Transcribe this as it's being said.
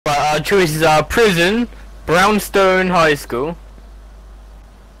Our choices are prison, Brownstone High School,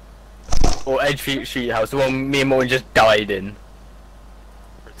 or Edgefield Street House, the one me and Morgan just died in.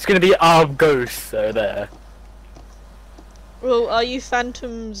 It's gonna be our ghosts there. Well, are you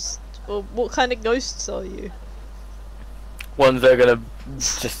phantoms, or what kind of ghosts are you? Ones that are gonna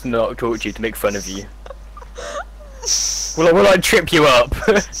just not talk to you to make fun of you. We'll like trip you up.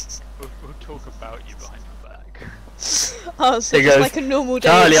 We'll talk about you behind your back. Oh, so He just goes, like a normal day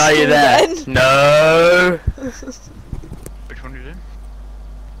Charlie, at are you school there? then? No. Which one are you doing?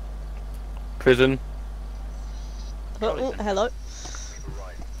 Prison. Oh, hello.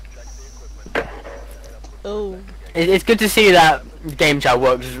 Oh. It's good to see that game chat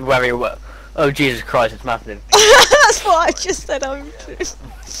works very well. Oh Jesus Christ, it's massive. That's what I just said over to.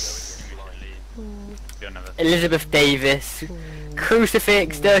 Elizabeth Davis,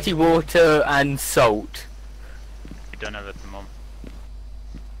 crucifix, dirty water, and salt. We don't have a thermometer.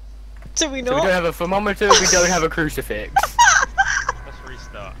 Do we So we not? don't have a thermometer, we don't have a crucifix. Let's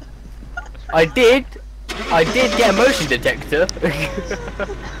restart. I did get a motion detector.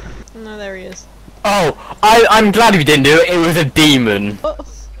 No, there he is. Oh, I'm glad we didn't do it, it was a demon. Oh.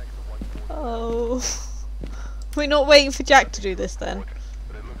 Oh. We're not waiting for Jack to do this then.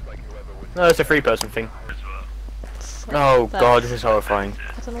 No, it's a 3-person thing. Oh That- god, this is horrifying.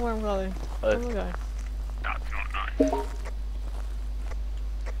 I don't know where I'm going. Where am I going? That's not nice.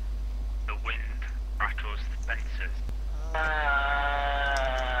 The wind rattles the fences.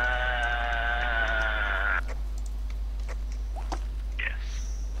 Yes.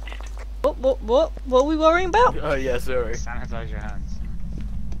 What are we worrying about? Oh yeah, sorry. Sanitize your hands.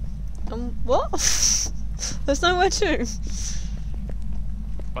 What? There's nowhere to.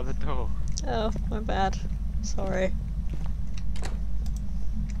 By the door. Oh, my bad. Sorry.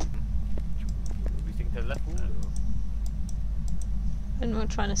 We think to the left wall, or? I'm not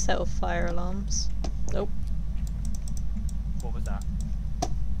trying to set off fire alarms. Nope. What was that?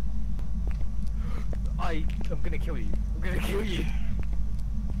 I'm gonna kill you. I'm gonna kill you.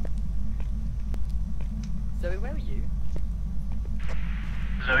 Zoe, where are you?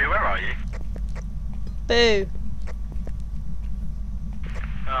 Zoe, where are you? Boo.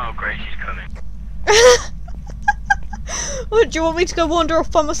 Oh great, she's coming. What, do you want me to go wander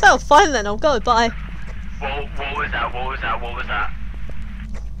off by myself? Fine then, I'll go, bye. What was that? What was that? What was that?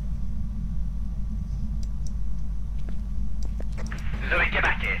 Zoe, get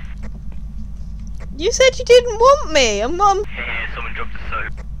back here. You said you didn't want me, I'm Here, someone dropped a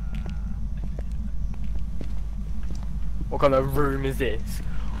soap. What kind of room is this?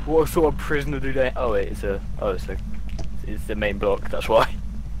 What sort of prisoner do they? Oh wait, it's the main block. That's why.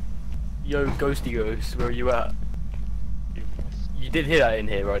 Yo, ghosty ghost, where are you at? You did hear that in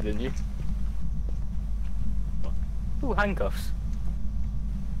here, right? Didn't you? Ooh, handcuffs.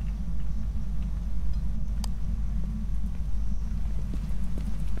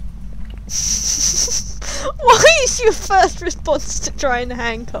 Why is your first response to try and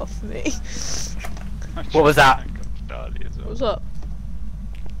handcuff me? What was that? What's up?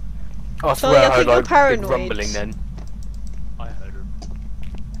 I Charlie, swear I I heard think you're like big paranoid. rumbling then. I heard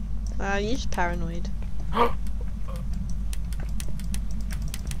her. You're just paranoid.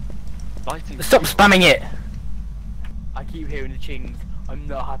 Lighting. Stop spamming it! I keep hearing the chings. I'm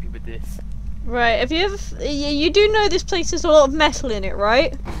not happy with this. Right, have you ever... You do know this place has a lot of metal in it,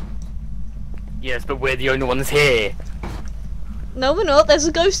 right? Yes, but we're the only ones here. No, we're not. There's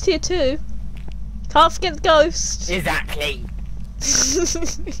a ghost here too. Can't forget the ghost. Exactly. He's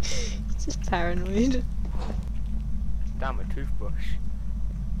just paranoid. Damn, a toothbrush.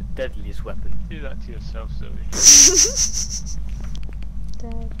 The deadliest weapon. Do that to yourself, Zoe.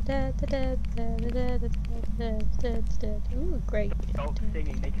 Ooh, great. Stop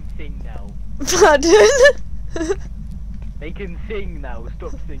singing, they can sing now. Pardon? They can sing now,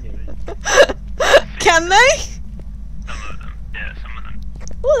 stop singing. Can they? Some of them. Yeah, some of them.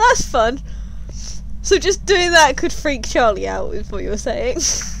 Well, that's fun. So just doing that could freak Charlie out, is what you're saying.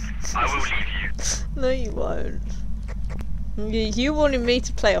 I will leave you. No, you won't. You wanted me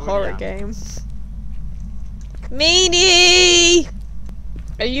to play a horror yeah. game. Meanie!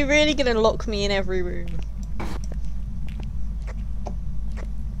 Are you really gonna lock me in every room?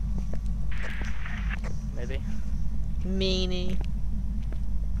 Maybe. Meanie.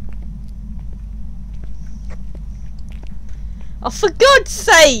 Oh, for God's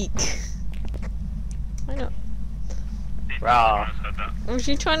sake! Why not? Rah. Heard that. Was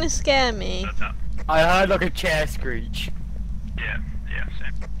you trying to scare me? Heard that. I heard like a chair screech. Yeah,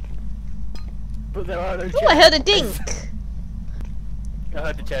 same. But there are no chairs. Oh, I heard a dink! I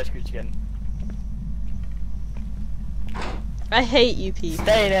heard the chair screech again. I hate you people.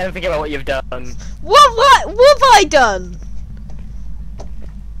 Stay in there and think about what you've done. What have I done?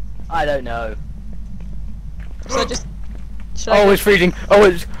 I don't know. So just. Should I Oh, go- it's freezing. Oh,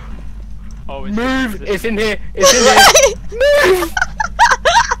 it's. Oh, Move! It's in here! It's in here! Move!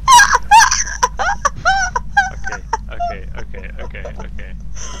 Okay.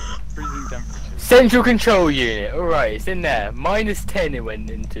 Freezing temperature. Central control unit. Alright, it's in there. -10 it went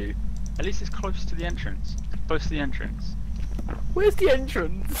into. At least it's close to the entrance. Close to the entrance. Where's the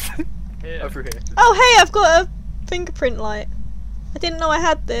entrance? Here. Over here. Oh hey, I've got a fingerprint light. I didn't know I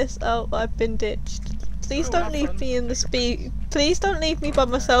had this. Oh, I've been ditched. Please Oh, don't have leave fun. me in the speed. Please don't leave me by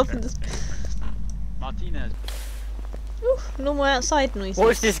myself in the. Martinez. Ooh, normal outside noises.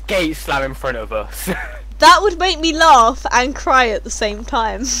 What's this gate slam in front of us? That would make me laugh and cry at the same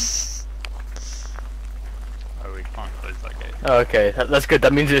time. Oh, we can't close that gate. Oh, okay, that's good.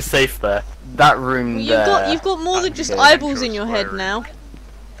 That means it's safe there. That room there. You've got more than just Okay. eyeballs in your head Square now.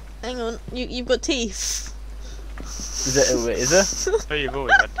 Hang on, you've got teeth. Is there? Oh, you've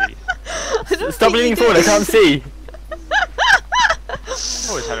always had teeth. I don't Stop think you leaning forward. I do. can't see.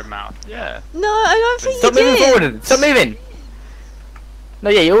 Always had a mouth. Yeah. No, I don't think Stop you moving did. forward. Stop moving. No,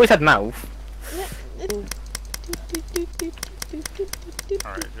 yeah, you always had mouth.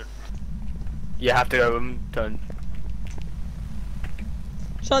 Alright. You have to go turn.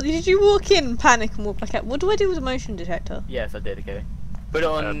 Charlie, did you walk in, panic, and walk back out? What do I do with the motion detector? Yes, I did. Okay. Put it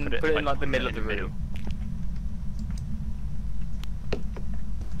on. Put it, put it in like, like the middle of in the the room.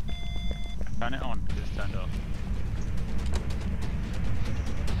 Turn it on, because it's turned off.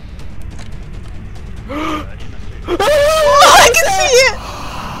 Oh, I can see it!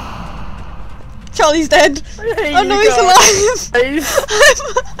 Charlie's dead. Oh no, he's alive!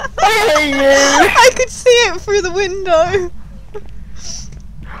 I hate you. I could see it through the window.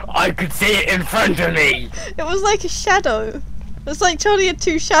 I could see it in front of me. It was like a shadow. It was like Charlie had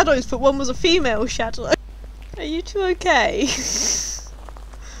two shadows, but one was a female shadow. Are you two okay?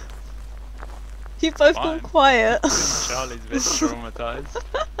 You've both gone Fine. quiet. Charlie's a bit traumatized.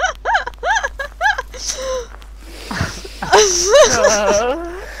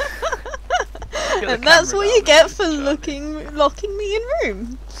 And that's what you get for locking me in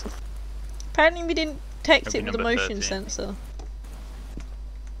rooms. Apparently we didn't detect It'll it be with the number motion 13. sensor.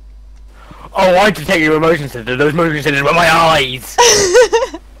 Oh, I detect your motion sensor. Those motion sensors were my eyes.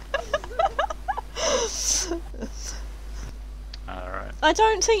 Alright. I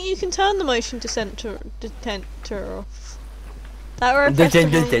don't think you can turn the motion detector off. That or I pressed the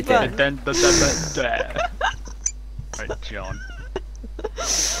wrong button. Right, John.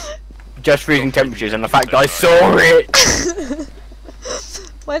 Just freezing temperatures and the fact that I saw it.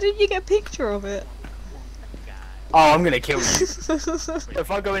 Why didn't you get a picture of it? Oh, I'm gonna kill you.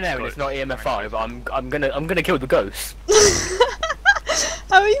 If I go in there and it's not EMF5, I'm gonna kill the ghost.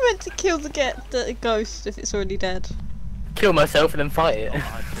 How are you meant to kill the ghost if it's already dead? Kill myself and then fight it.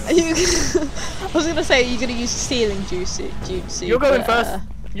 Are you I was gonna say, are you gonna use stealing jutsu? You're going but, first.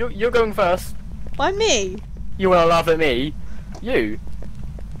 You're going first. Why me? You wanna laugh at me? You.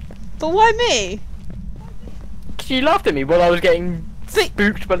 But why me? She laughed at me while I was getting But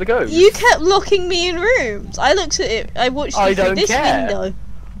spooked by the ghost. you kept locking me in rooms. I looked at it. I watched you I through don't this care. window.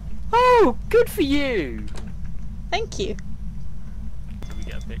 Oh, good for you. Thank you. Did we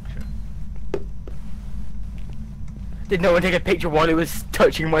get a picture? Did no one take a picture while it was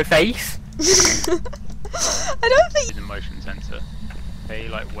touching my face? I don't think. Use a motion sensor. Hey,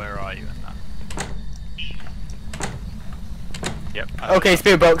 like, where are you in that? Yep. I heard Okay, that.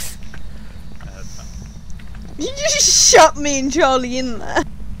 spirit box. I heard that. You just shut me and Charlie in there.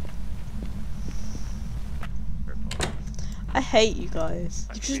 I hate you guys.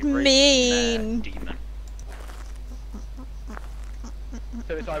 You're just Actually, rape mean. mare demon.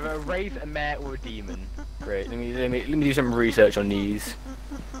 So it's either a wraith, a mare, or a demon. Great. Let me do some research on these.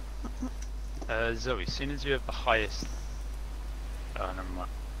 Zoe, as soon as you have the highest. Oh, never mind.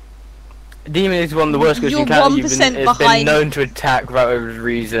 Demon is one of the worst ghosts You're you can. 1% It's been behind. known to attack without a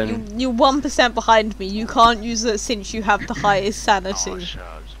reason. You're 1% behind me. You can't use it since you have the highest Oh, sanity.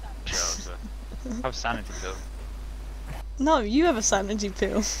 Charles. Have sanity pill. No, you have a sanity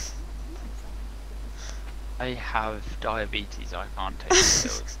pill. I have diabetes, I can't take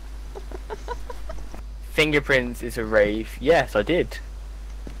pills. Fingerprints is a wraith. Yes, I did.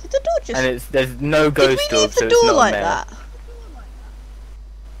 Did the door just? And there's no Did ghost we door, leave so the it's door not like a mare. that?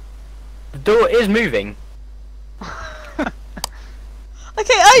 The door is moving. Okay,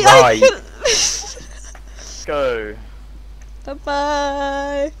 I Right. can. Go. Bye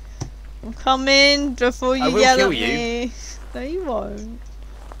bye. I'm coming before I you will yell kill at you. me. No, you won't.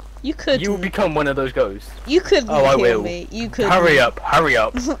 You could. You will become one of those ghosts. You couldn't I kill will. me. You couldn't. Hurry up, hurry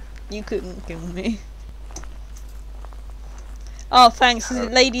up. You couldn't kill me. Oh, thanks. Is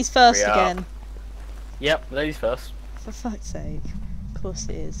it ladies first Hurry up. again? Yep, ladies first. For fuck's sake. Of course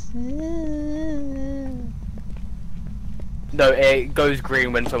it is. No, it goes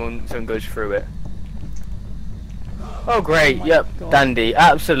green when someone goes through it. Oh great, Oh my yep, God. dandy,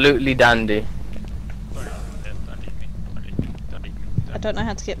 absolutely dandy. I don't know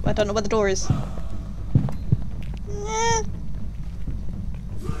how to get. I don't know where the door is.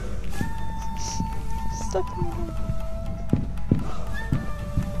 Stuck in the door.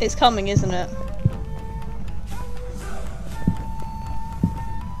 It's coming, isn't it?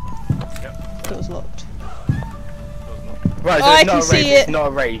 Yep. Door's locked. Right, so Oh, I it's can not a see wraith, it. it's not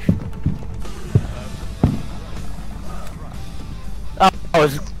a wraith. Oh,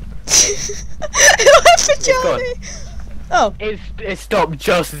 It went for It's gone. Charlie. Oh, it stopped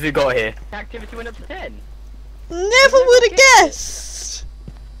just as it got here. Activity went up to 10. never would have guessed.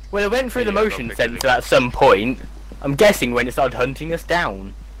 Well, it went through the Yeah, motion probably sensor at some point. I'm guessing when it started hunting us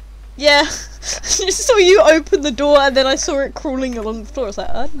down. Yeah, I just saw you open the door and then I saw it crawling along the floor. I was like,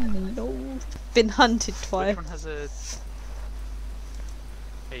 oh no. Been hunted twice. Which one has a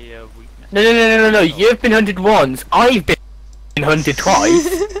weakness? No. You've been hunted once. I've been hunted twice.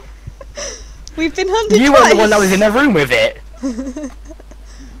 We've been hunted You twice. were the one that was in the room with it.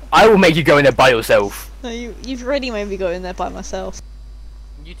 I will make you go in there by yourself. No, you've already made me go in there by myself.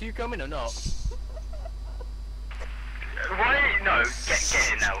 You two coming or not? Why? No,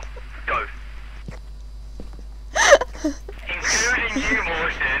 get in now. Go. Including you,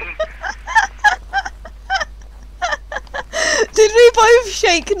 Morton. Did we both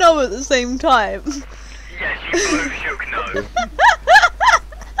shake no at the same time? Yes, you both shook no.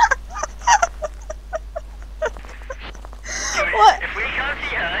 What? If we can't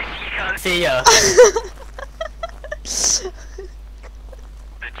see her, she can't see. See ya.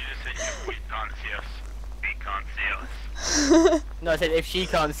 Did you just say we can't see us? We can't see us. No, I said if she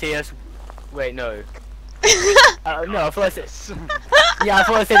can't see us. Wait, no. No, I thought I said. Yeah, I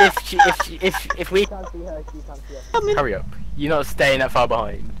thought I said if we can't see her, she can't see us. Hurry up! You're not staying that far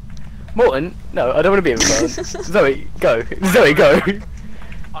behind. Morton, no, I don't want to be in front. Zoe, go. Zoe, go.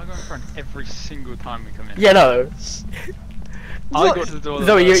 I go in front every single time we come in. Yeah, no. I What? got to the door.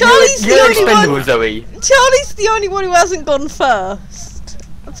 Zoe, Charlie's the you're only expendable, one- Zoe. Charlie's the only one who hasn't gone first.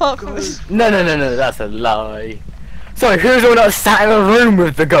 Apart from No, that's a lie. Sorry, who's the one that sat in a room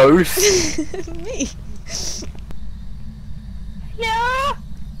with the ghost? me. Yeah.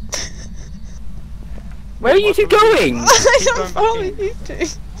 Where are you two going? I Keep don't going back follow in. you two.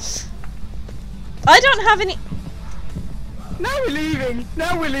 I don't have any. Now we're leaving.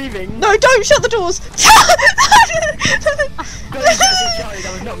 Now we're leaving. No, don't shut the doors. Charlie,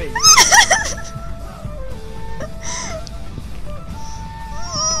 that was not me.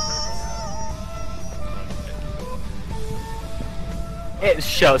 It's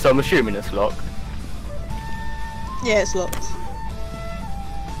shut, so I'm assuming it's locked. Yeah, it's locked.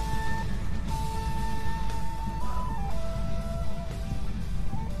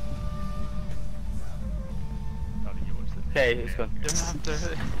 Okay, it's gone. You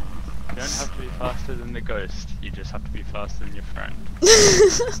don't have to be faster than the ghost. You just have to be faster than your friend.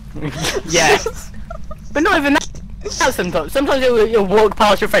 Yes. But not even that. Sometimes you'll walk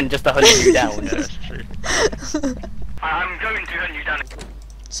past your friend just to hunt you down. Yeah, that's true. I'm going to hunt you down.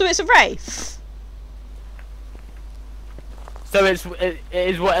 So it's a wraith. So it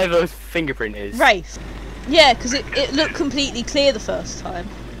is whatever fingerprint is. Wraith. Yeah, because it looked completely clear the first time.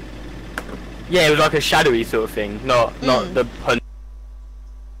 Yeah, it was like a shadowy sort of thing, not the hunt.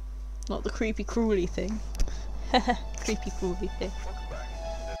 Not the creepy crawly thing. Creepy crawly thing.